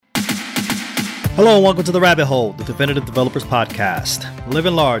Hello and welcome to The Rabbit Hole, the Definitive Developers Podcast.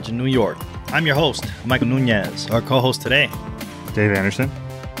 Living large in New York. I'm your host, Michael Nuñez. Our co-host today, Dave Anderson.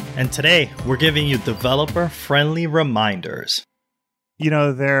 And today, we're giving you developer-friendly reminders. You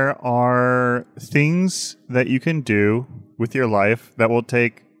know, there are things that you can do with your life that will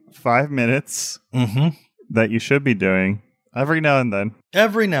take 5 minutes that you should be doing every now and then.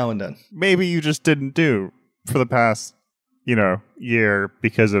 Every now and then. Maybe you just didn't do for the past, year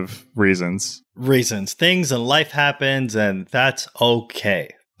because of reasons. Things and life happens, and that's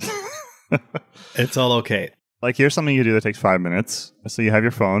okay. It's all okay. Like, here's something you do that takes 5 minutes. So you have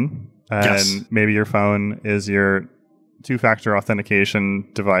your phone, and maybe your phone is your two-factor authentication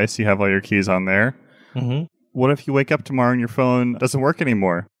device. You have all your keys on there. Mm-hmm. What if you wake up tomorrow and your phone doesn't work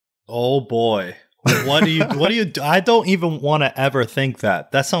anymore? Oh boy. What do you do? I don't even want to ever think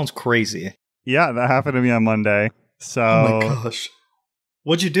that. That sounds crazy. Yeah, that happened to me on Monday. So, oh my gosh.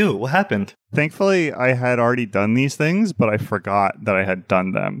 What'd you do? What happened? Thankfully, I had already done these things, but I forgot that I had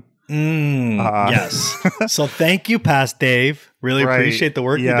done them. Yes. So thank you, past Dave. Really appreciate the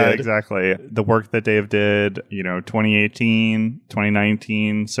work you did. Yeah, exactly. The work that Dave did, 2018,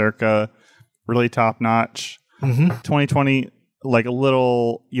 2019, circa, really top notch. 2020, like a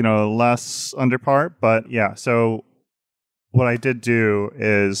little, less under par. But yeah, so what I did do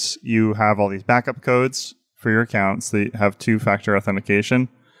is you have all these backup codes for your accounts that have two-factor authentication.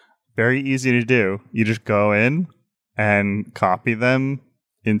 Very easy to do. You just go in and copy them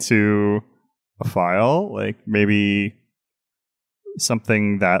into a file, like maybe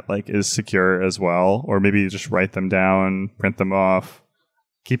something that is secure as well, or maybe you just write them down, print them off,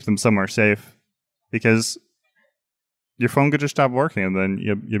 keep them somewhere safe, because your phone could just stop working and then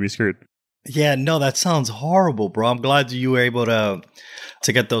you'll be screwed. Yeah, no, that sounds horrible, bro. I'm glad you were able to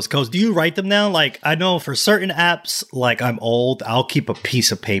get those codes. Do you write them down? Like, I know for certain apps, like I'm old, I'll keep a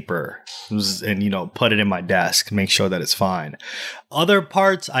piece of paper and, put it in my desk, make sure that it's fine. Other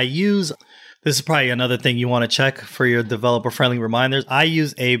parts I use, this is probably another thing you want to check for your developer-friendly reminders. I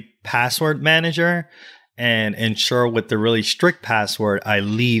use a password manager and ensure with the really strict password, I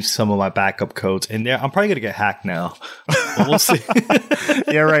leave some of my backup codes in there. I'm probably going to get hacked now, but we'll see.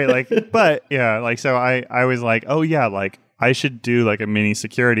 Yeah, right. So I was like, oh yeah, I should do a mini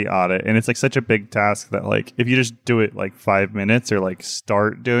security audit. And it's such a big task that if you just do it 5 minutes or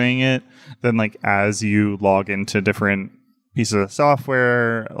start doing it, then as you log into different pieces of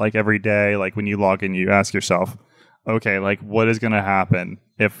software, every day, when you log in, you ask yourself, okay, what is going to happen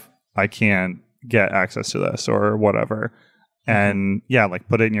if I can't get access to this or whatever? And yeah,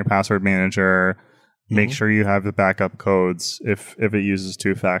 put it in your password manager, make sure you have the backup codes if it uses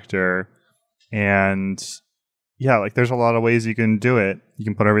two-factor. And yeah, there's a lot of ways you can do it. You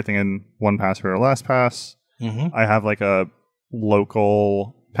can put everything in 1Password or LastPass. I have a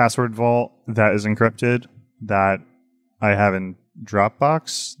local password vault that is encrypted that I have in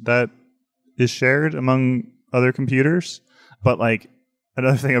Dropbox that is shared among other computers. But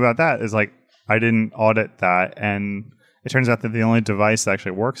another thing about that is I didn't audit that, and it turns out that the only device that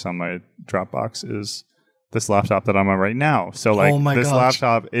actually works on my Dropbox is this laptop that I'm on right now. So this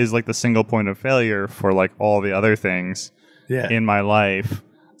laptop is the single point of failure for all the other things in my life.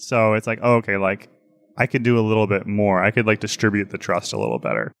 So it's I could do a little bit more. I could distribute the trust a little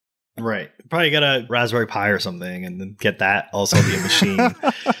better. Right. Probably get a Raspberry Pi or something and then get that also be a machine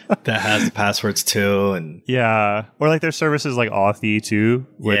that has the passwords too. And yeah. Or there's services like Authy too,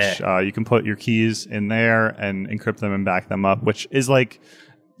 which you can put your keys in there and encrypt them and back them up, which is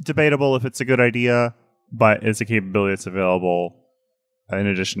debatable if it's a good idea, but it's a capability that's available in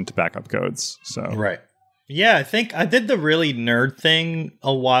addition to backup codes. So right. Yeah, I think I did the really nerd thing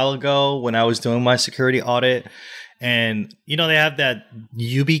a while ago when I was doing my security audit. And, they have that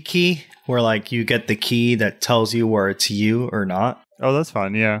YubiKey where you get the key that tells you where it's you or not. Oh, that's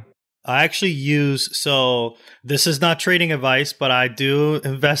fun. Yeah. I actually so this is not trading advice, but I do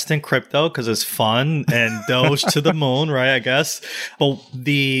invest in crypto because it's fun and Doge to the moon, right? I guess. But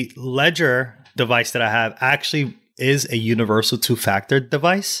the Ledger device that I have actually is a universal two-factor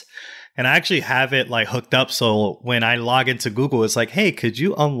device. And I actually have it hooked up. So when I log into Google, it's hey, could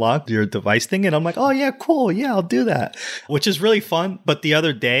you unlock your device thing? And I'm oh yeah, cool. Yeah, I'll do that. Which is really fun. But the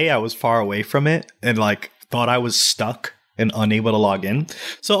other day I was far away from it and thought I was stuck and unable to log in.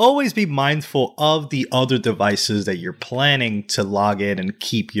 So always be mindful of the other devices that you're planning to log in and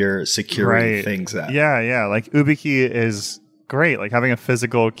keep your security things at. Yeah. YubiKey is great. Having a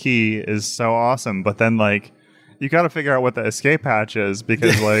physical key is so awesome. But then you got to figure out what the escape hatch is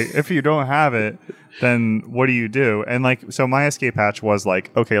because if you don't have it, then what do you do? And so my escape hatch was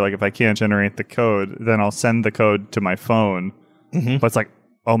okay, if I can't generate the code, then I'll send the code to my phone. But it's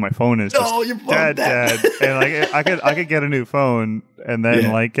oh, my phone is just dead. And like I could get a new phone and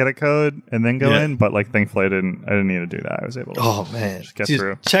then like get a code and then go in. But like thankfully I didn't need to do that. I was able to just get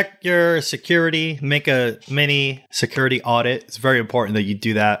through. Check your security, make a mini security audit. It's very important that you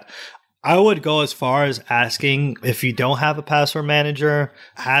do that. I would go as far as asking, if you don't have a password manager,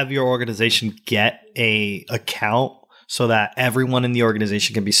 have your organization get a account so that everyone in the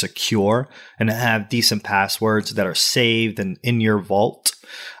organization can be secure and have decent passwords that are saved and in your vault.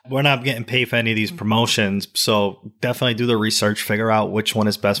 We're not getting paid for any of these promotions, so definitely do the research, figure out which one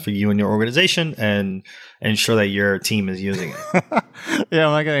is best for you and your organization, and ensure that your team is using it. Yeah,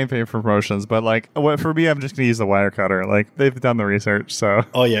 I'm not getting paid for promotions, but like for me, I'm just going to use the Wirecutter. Like they've done the research, so.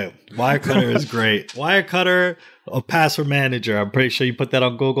 Oh yeah, Wirecutter is great. Wirecutter, a password manager. I'm pretty sure you put that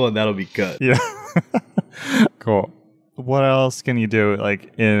on Google and that'll be good. Yeah. Cool. What else can you do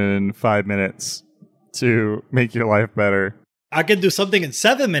like in 5 minutes to make your life better? I can do something in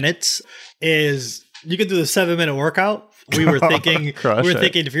 7 minutes. Is you can do the 7-minute workout. We were thinking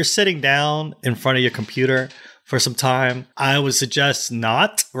if you're sitting down in front of your computer for some time, I would suggest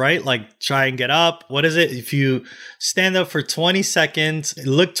not, right? Like try and get up. What is it? If you stand up for 20 seconds,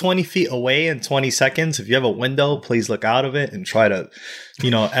 look 20 feet away in 20 seconds. If you have a window, please look out of it and try to,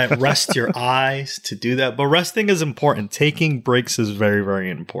 rest your eyes to do that. But resting is important. Taking breaks is very, very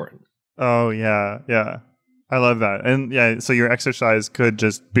important. Oh, yeah. Yeah. I love that. And yeah, so your exercise could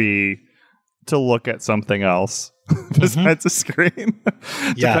just be to look at something else besides a screen,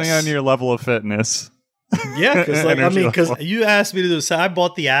 depending on your level of fitness. Yeah, because you asked me to do this. I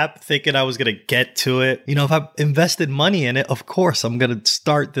bought the app thinking I was going to get to it. If I invested money in it, of course, I'm going to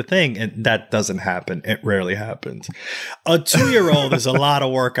start the thing. And that doesn't happen. It rarely happens. A 2-year-old is a lot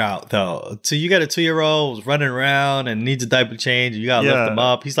of workout, though. So you got a 2-year-old who's running around and needs a diaper change. You got to lift him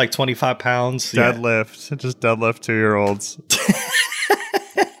up. He's like 25 pounds. Deadlift. Just deadlift 2-year-olds.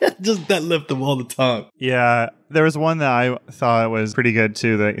 Just deadlift them all the time. Yeah, there was one that I thought was pretty good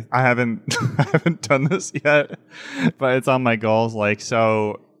too. That I haven't done this yet, but it's on my goals. Like,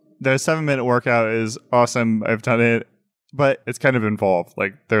 so the 7-minute workout is awesome. I've done it, but it's kind of involved.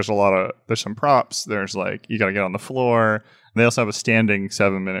 Like, there's some props. There's like you got to get on the floor. They also have a standing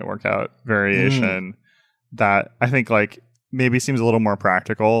 7-minute workout variation that I think like maybe seems a little more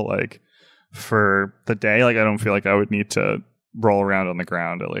practical. Like for the day, like I don't feel like I would need to roll around on the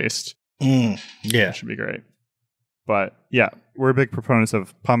ground at least. Yeah. That should be great. But yeah, we're big proponents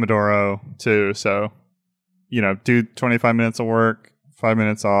of Pomodoro too. So, do 25 minutes of work, 5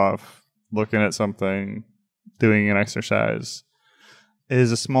 minutes off, looking at something, doing an exercise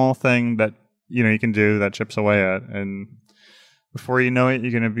is a small thing that, you can do that chips away at. And before you know it,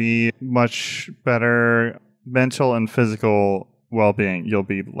 you're going to be much better mental and physical well-being. You'll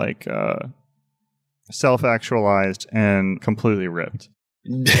be like, self-actualized and completely ripped.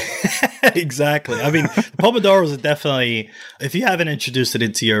 Exactly. I mean, Pomodoro is definitely, if you haven't introduced it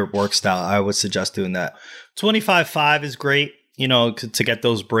into your work style, I would suggest doing that. 25-5 is great, to get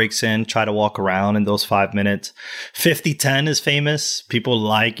those breaks in, try to walk around in those 5 minutes. 50-10 is famous. People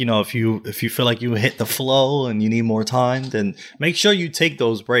like, if you feel like you hit the flow and you need more time, then make sure you take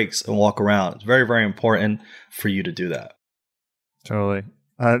those breaks and walk around. It's very, very important for you to do that. Totally.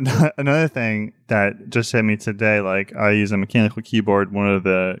 Another thing that just hit me today, like I use a mechanical keyboard, one of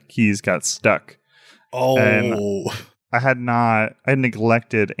the keys got stuck. Oh, and I had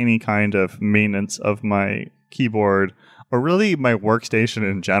neglected any kind of maintenance of my keyboard or really my workstation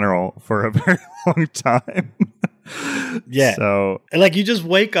in general for a very long time. Yeah. So, like, you just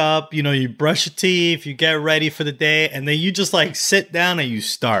wake up, you brush your teeth, you get ready for the day, and then you just like sit down and you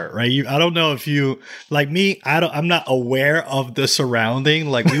start, right? I don't know if you like me. I'm not aware of the surrounding.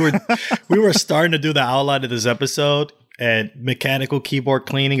 Like we were starting to do the outline of this episode, and mechanical keyboard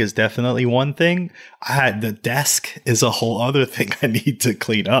cleaning is definitely one thing. The desk is a whole other thing I need to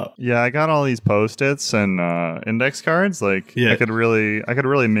clean up. Yeah, I got all these Post-its and index cards. Like, I could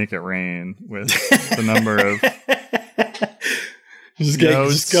really make it rain with the number of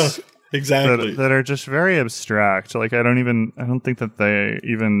notes exactly that are just very abstract. Like, I don't think that they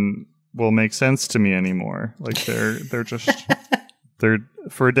even will make sense to me anymore. Like, they're just they're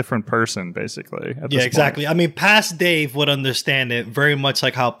for a different person, basically. Yeah, exactly. Point. I mean, Past Dave would understand it very much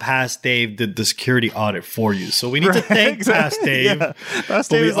like how Past Dave did the security audit for you. So we need to thank Past Dave. Yeah. Past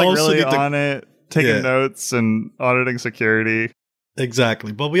Dave is like really on it, taking notes and auditing security.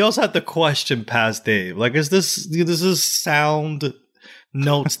 Exactly. But we also have to question Past Dave. Like, is this sound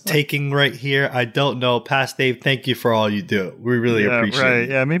notes taking right here? I don't know. Past Dave, thank you for all you do. We really appreciate it.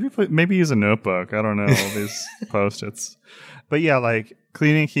 Yeah, maybe use a notebook. I don't know, all these Post-its. But yeah, like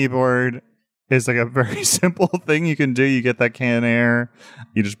cleaning keyboard is like a very simple thing you can do. You get that can of air,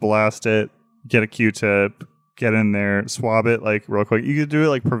 you just blast it, get a Q-tip, get in there, swab it like real quick. You could do it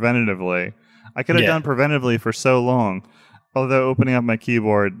like preventatively. I could have done preventatively for so long. Although opening up my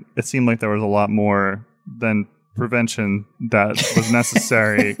keyboard, it seemed like there was a lot more than prevention that was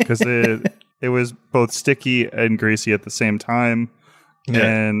necessary because it was both sticky and greasy at the same time,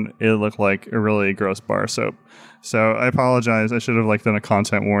 and it looked like a really gross bar soap. So I apologize. I should have done a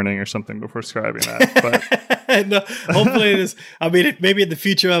content warning or something before describing that. But no, hopefully this. I mean, maybe in the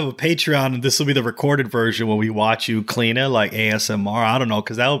future I have a Patreon, and this will be the recorded version when we watch you clean it, like ASMR. I don't know,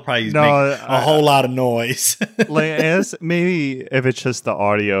 because that would probably make a whole lot of noise. Maybe if it's just the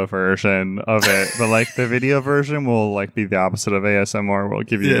audio version of it, but the video version will be the opposite of ASMR. Will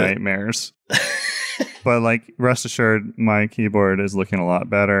give you nightmares. But rest assured, my keyboard is looking a lot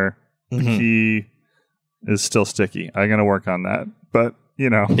better. The key is still sticky. I'm going to work on that. But,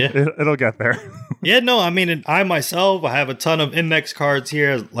 it'll get there. I mean, I myself, I have a ton of index cards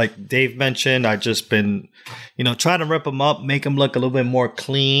here. Like Dave mentioned, I've just been, trying to rip them up, make them look a little bit more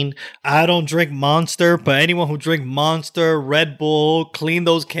clean. I don't drink Monster, but anyone who drink Monster, Red Bull, clean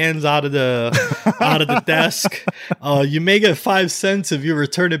those cans out of the desk. You may get 5 cents if you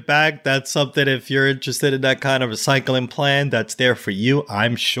return it back. That's something, if you're interested in that kind of recycling plan, that's there for you,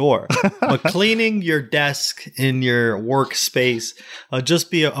 I'm sure. But cleaning your desk in your workspace,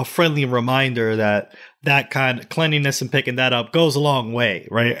 just be a friendly reminder that kind of cleanliness and picking that up goes a long way,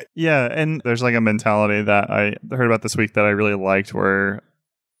 right? Yeah, and there's a mentality that I heard about this week that I really liked, where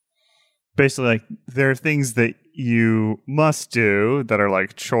basically there are things that you must do that are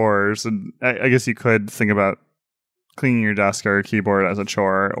chores, and I guess you could think about cleaning your desk or your keyboard as a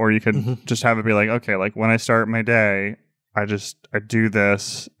chore, or you could just have it be okay, when I start my day, I do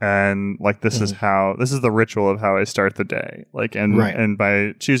this, and this is the ritual of how I start the day. And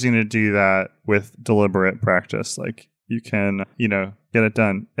by choosing to do that with deliberate practice, you can, get it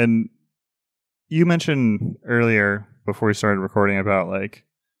done. And you mentioned earlier before we started recording about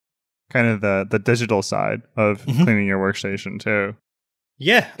kind of the digital side of cleaning your workstation too.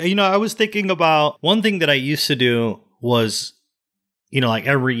 Yeah. I was thinking about one thing that I used to do was,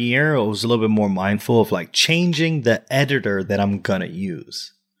 every year I was a little bit more mindful of changing the editor that I'm going to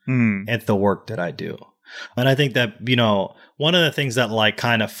use at the work that I do. And I think that, one of the things that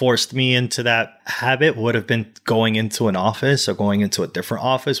kind of forced me into that habit would have been going into an office or going into a different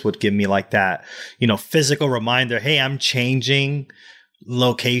office would give me that, physical reminder. Hey, I'm changing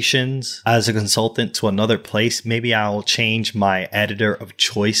locations as a consultant to another place. Maybe I'll change my editor of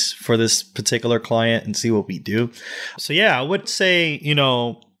choice for this particular client and see what we do. So yeah, I would say,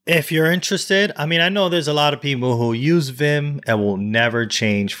 if you're interested, I mean, I know there's a lot of people who use Vim and will never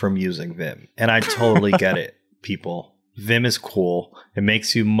change from using Vim. And I totally get it, people. Vim is cool. It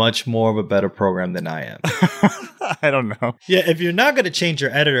makes you much more of a better program than I am. I don't know. Yeah, if you're not going to change your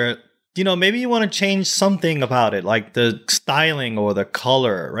editor, maybe you want to change something about it, like the styling or the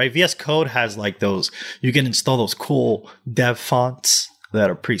color, right? VS Code has those, you can install those cool dev fonts that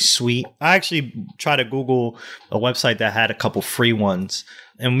are pretty sweet. I actually tried to Google a website that had a couple free ones,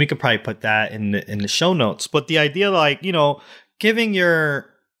 and we could probably put that in the show notes. But the idea, giving your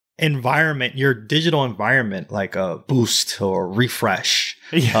environment, your digital environment, a boost or refresh,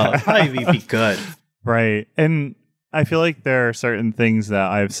 probably be good. Right. And I feel like there are certain things that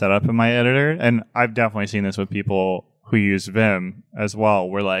I've set up in my editor, and I've definitely seen this with people who use Vim as well,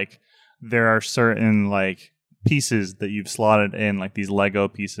 where there are certain pieces that you've slotted in, these Lego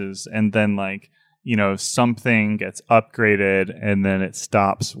pieces, and then something gets upgraded and then it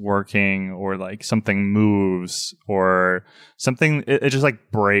stops working, or something moves, or something it just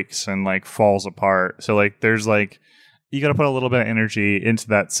breaks and falls apart. So there's you got to put a little bit of energy into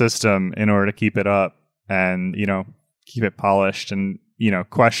that system in order to keep it up and keep it polished, and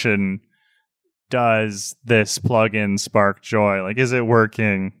question, does this plugin spark joy? Is it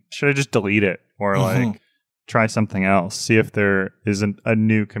working? Should I just delete it, or try something else? See if there isn't a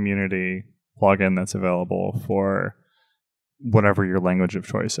new community plugin that's available for whatever your language of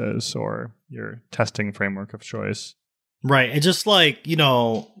choice is, or your testing framework of choice. Right. And just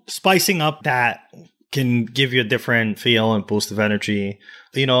spicing up that can give you a different feel and boost of energy.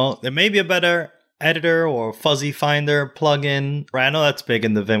 There may be a better editor or fuzzy finder plugin, right? I know that's big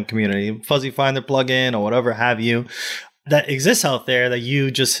in the Vim community. Fuzzy finder plugin or whatever have you that exists out there that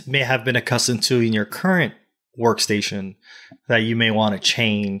you just may have been accustomed to in your current workstation that you may want to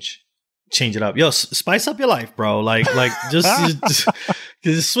change it up. Yo, spice up your life, bro. Just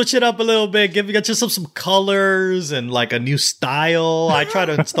Just switch it up a little bit. Get yourself some colors and like a new style. I try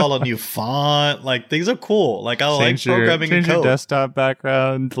to install a new font. Like things are cool. Like I like programming change and code. your desktop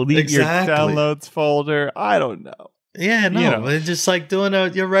background, delete your downloads folder. I don't know. Yeah, no, it's just like doing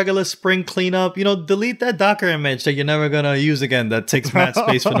your regular spring cleanup. Delete that Docker image that you're never gonna use again. That takes mad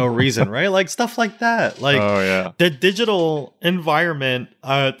space for no reason, right? Like stuff like that. Like the digital environment,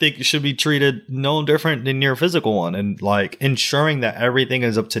 I think should be treated no different than your physical one, and like ensuring that everything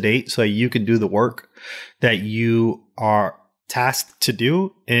is up to date so that you can do the work that you are tasked to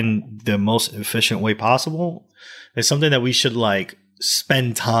do in the most efficient way possible is something that we should like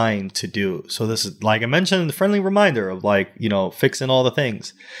spend time to do. So this is, like I mentioned, the friendly reminder of like, fixing all the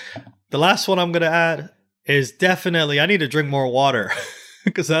things. The last one I'm going to add is definitely I need to drink more water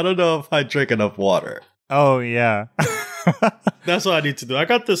because I don't know if I drink enough water. Oh, yeah. That's what I need to do. I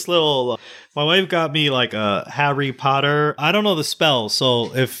got this little, my wife got me like a Harry Potter. I don't know the spell.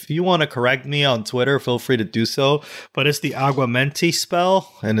 So if you want to correct me on Twitter, feel free to do so. But it's the Aguamenti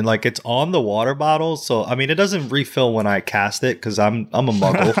spell. And then like it's on the water bottle. So, I mean, it doesn't refill when I cast it because I'm a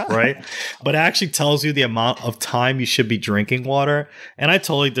muggle, right? But it actually tells you the amount of time you should be drinking water. And I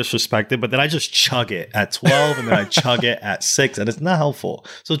totally disrespect it. But then I just chug it at 12 and then I chug it at 6. And it's not helpful.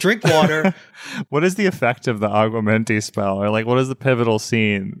 So drink water. What is the effect of the Aguamenti spell? Or like, what is the pivotal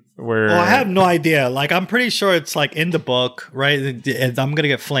scene where... Well, I have no idea. Like, I'm pretty sure it's like in the book, right? And I'm going to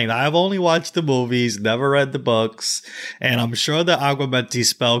get flamed. I've only watched the movies, never read the books. And I'm sure the Aguamenti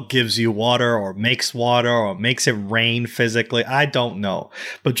spell gives you water or makes it rain physically. I don't know.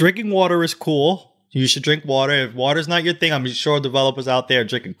 But drinking water is cool. You should drink water. If water's not your thing, I'm sure developers out there are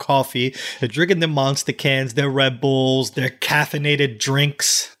drinking coffee. They're drinking their Monster cans, their Red Bulls, their caffeinated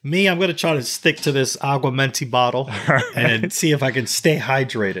drinks. Me, I'm going to try to stick to this Aguamenti bottle and see if I can stay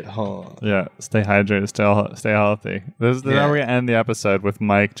hydrated. Yeah, stay hydrated, stay healthy. Now we're going to end the episode with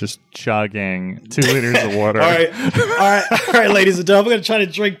Mike just chugging 2 liters of water. All right, ladies and gentlemen. I'm going to try to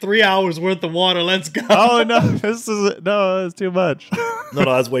drink 3 hours worth of water. Let's go. Oh, no, it's too much. No,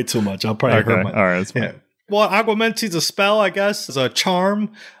 that's way too much. I'll probably hurt my... All right, that's fine. Yeah. Well, Aguamenti's a spell, I guess. It's a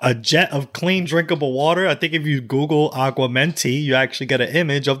charm, a jet of clean, drinkable water. I think if you Google Aguamenti, you actually get an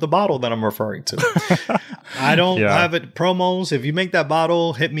image of the bottle that I'm referring to. I don't have it promos. If you make that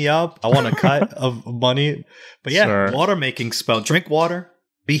bottle, hit me up. I want a cut of money. But water making spell. Drink water.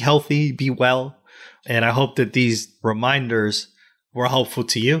 Be healthy. Be well. And I hope that these reminders were helpful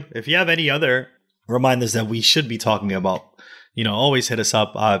to you. If you have any other reminders that we should be talking about, always hit us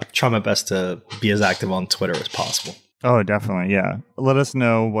up. I try my best to be as active on Twitter as possible. Oh, definitely. Yeah. Let us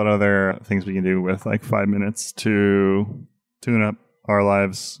know what other things we can do with like 5 minutes to tune up our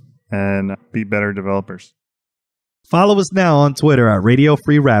lives and be better developers. Follow us now on Twitter at Radio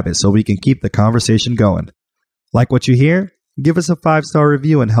Free Rabbit so we can keep the conversation going. Like what you hear? Give us a 5-star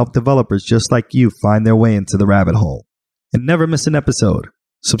review and help developers just like you find their way into the rabbit hole. And never miss an episode.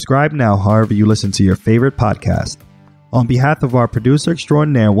 Subscribe now however you listen to your favorite podcast. On behalf of our producer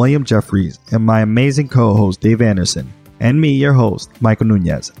extraordinaire, William Jeffries, and my amazing co-host, Dave Anderson, and me, your host, Michael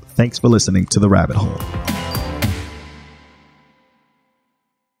Nuñez, thanks for listening to The Rabbit Hole.